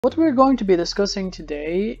What we're going to be discussing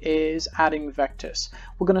today is adding vectors.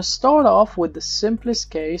 We're going to start off with the simplest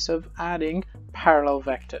case of adding parallel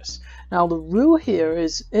vectors. Now the rule here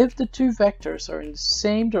is if the two vectors are in the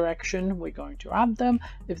same direction, we're going to add them.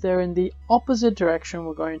 If they're in the opposite direction,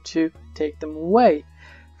 we're going to take them away.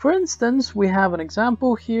 For instance, we have an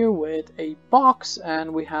example here with a box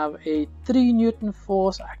and we have a 3 Newton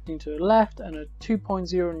force acting to the left and a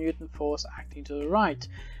 2.0 Newton force acting to the right.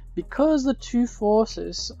 Because the two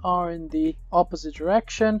forces are in the opposite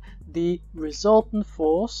direction, the resultant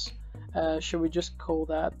force, should we just call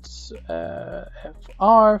that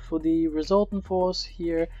Fr, for the resultant force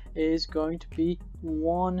here is going to be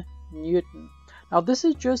 1 Newton. Now this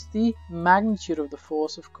is just the magnitude of the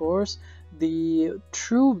force, of course. The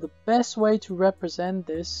best way to represent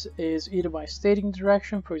this is either by stating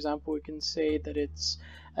direction. For example, we can say that it's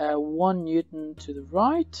 1 Newton to the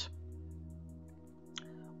right,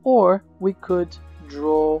 or we could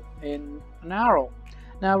draw in an arrow.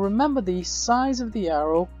 Now remember, the size of the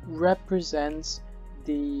arrow represents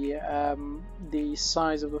the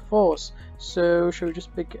size of the force. So shall we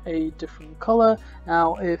just pick a different color?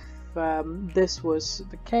 Now if this was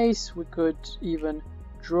the case, we could even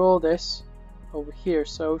draw this over here.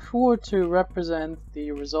 So if we were to represent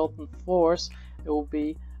the resultant force, it will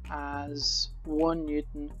be as 1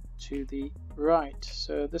 Newton to the right.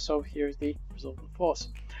 So this over here is the resultant force.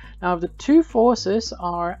 Now if the two forces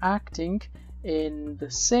are acting in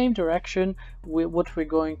the same direction, what we're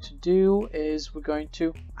going to do is we're going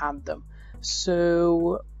to add them.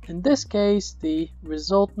 So in this case, the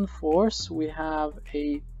resultant force, we have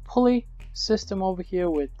a pulley system over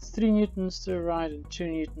here with 3 Newtons to the right and 2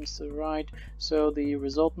 Newtons to the right. So the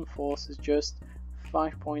resultant force is just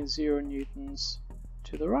 5.0 Newtons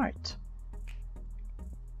to the right.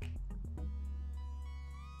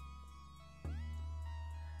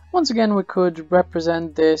 Once again, we could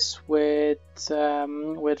represent this with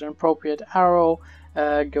an appropriate arrow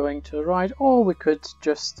going to the right, or we could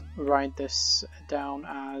just write this down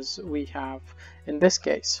as we have in this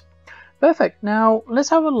case. Perfect. Now let's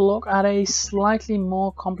have a look at a slightly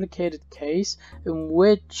more complicated case in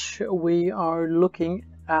which we are looking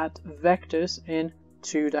at vectors in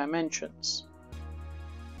 2 dimensions.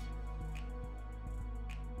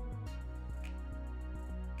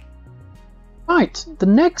 Right, the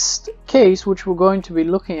next case which we're going to be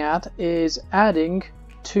looking at is adding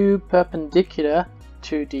 2 perpendicular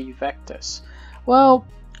 2D vectors. Well,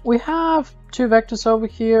 we have 2 vectors over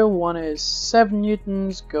here. One is 7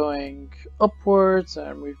 Newtons going upwards,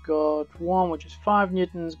 and we've got one which is 5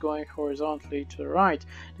 Newtons going horizontally to the right.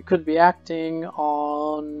 It could be acting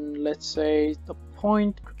on, let's say, the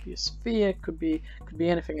point, could be a sphere, could be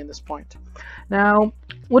anything in this point. Now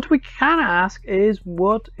what we can ask is,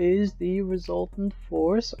 what is the resultant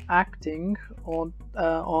force acting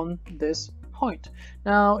on this point?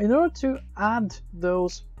 Now in order to add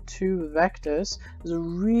those 2 vectors, there's a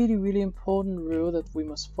really important rule that we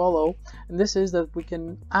must follow, and this is that we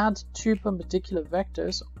can add 2 perpendicular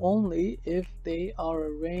vectors only if they are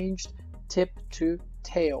arranged tip to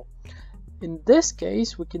tail. In this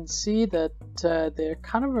case, we can see that they're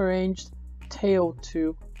kind of arranged tail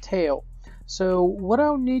to tail. So what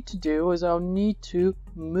I'll need to do is I'll need to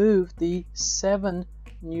move the 7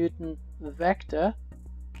 Newton vector,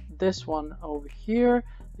 this one over here,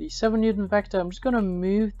 the 7 Newton vector, I'm just going to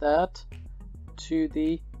move that to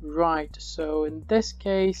the right. So in this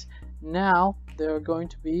case, now they're going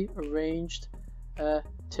to be arranged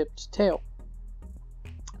tip to tail.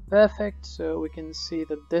 Perfect. So we can see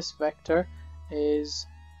that this vector is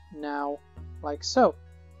now like so.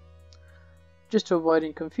 Just to avoid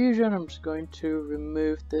any confusion, I'm just going to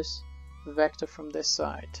remove this vector from this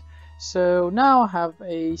side. So now I have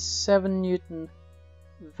a 7 Newton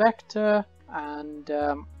vector and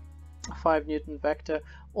a 5 Newton vector,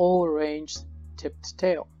 all arranged tip to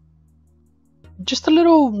tail. Just a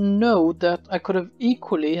little note that I could have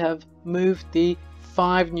equally have moved the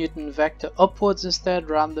 5 Newton vector upwards instead,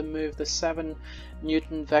 rather than move the 7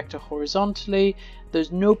 Newton vector horizontally.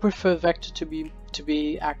 There's no preferred vector to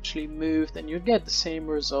be actually moved, and you'll get the same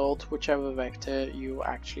result whichever vector you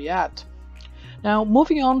actually add. Now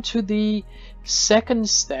moving on to the second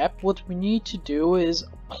step, what we need to do is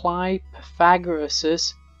apply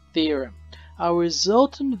Pythagoras' theorem. Our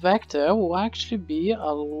resultant vector will actually be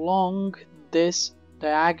along this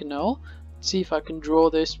diagonal. Let's see if I can draw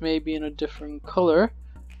this maybe in a different color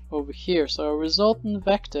over here. So our resultant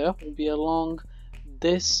vector will be along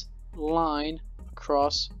this line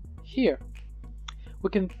across here. We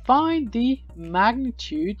can find the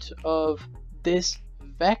magnitude of this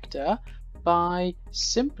vector by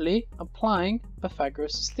simply applying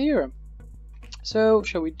Pythagoras' theorem. So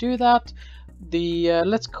shall we do that?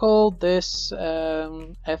 Let's call this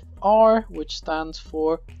FR, which stands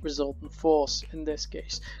for resultant force. In this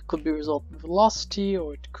case, could be resultant velocity,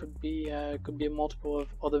 or it could be a multiple of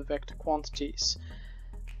other vector quantities.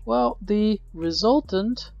 Well, the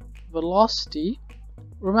resultant velocity,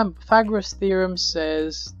 remember Pythagoras' theorem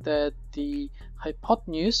says that the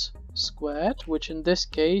hypotenuse squared, which in this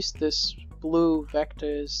case this blue vector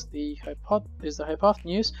is the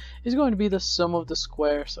hypotenuse, is going to be the sum of the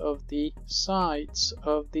squares of the sides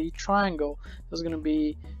of the triangle. That's going to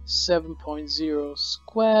be 7.0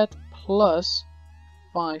 squared plus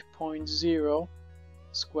 5.0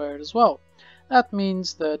 squared as well. That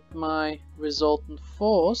means that my resultant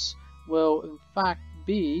force will in fact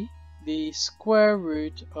be the square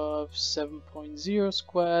root of 7.0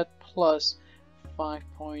 squared plus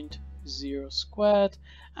 5.0 squared,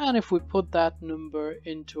 and if we put that number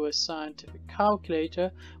into a scientific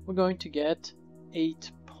calculator, we're going to get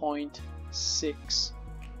 8.6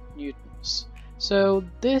 newtons. So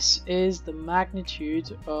this is the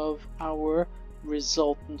magnitude of our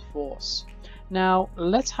resultant force. Now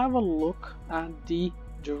let's have a look at the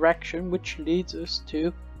direction, which leads us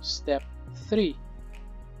to step 3.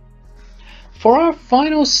 For our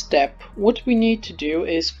final step, what we need to do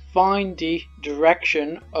is find the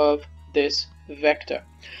direction of this vector.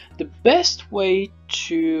 The best way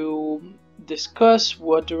to discuss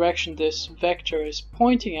what direction this vector is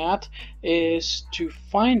pointing at is to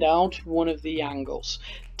find out one of the angles.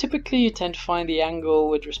 Typically you tend to find the angle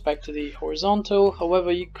with respect to the horizontal,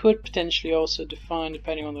 however you could potentially also define,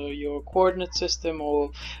 depending on your coordinate system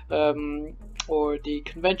or the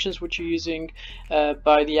conventions which you're using,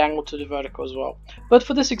 by the angle to the vertical as well. But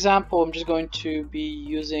for this example I'm just going to be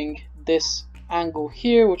using this angle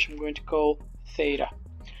here, which I'm going to call theta.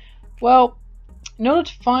 Well, in order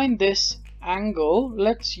to find this angle,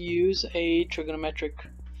 let's use a trigonometric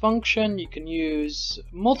function. You can use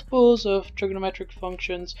multiples of trigonometric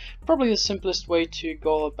functions. Probably the simplest way to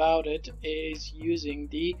go about it is using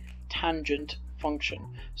the tangent function.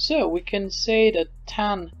 So we can say that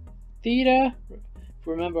tan theta,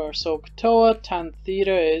 remember our SOHCAHTOA, tan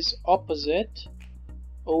theta is opposite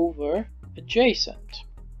over adjacent.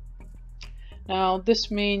 Now this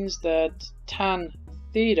means that tan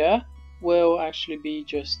theta will actually be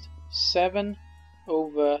just 7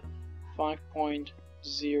 over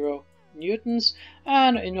 5.0 newtons,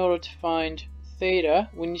 and in order to find theta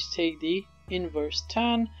we need to take the inverse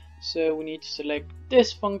tan, so we need to select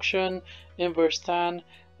this function, inverse tan,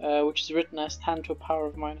 which is written as tan to the power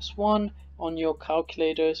of -1 on your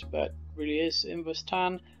calculators, but really is inverse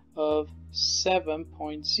tan of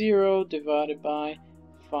 7.0 divided by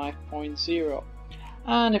 5.0.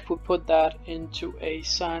 And if we put that into a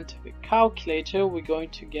scientific calculator, we're going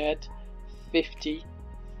to get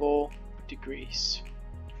 54 degrees.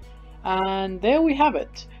 And there we have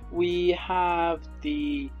it. We have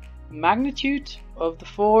the magnitude of the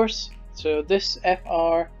force, so this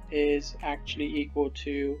FR is actually equal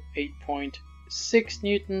to 8.6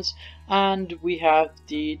 newtons, and we have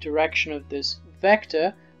the direction of this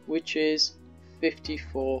vector, which is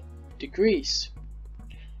 54 degrees.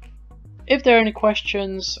 If there are any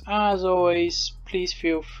questions, as always, please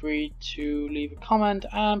feel free to leave a comment,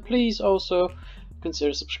 and please also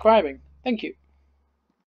consider subscribing. Thank you.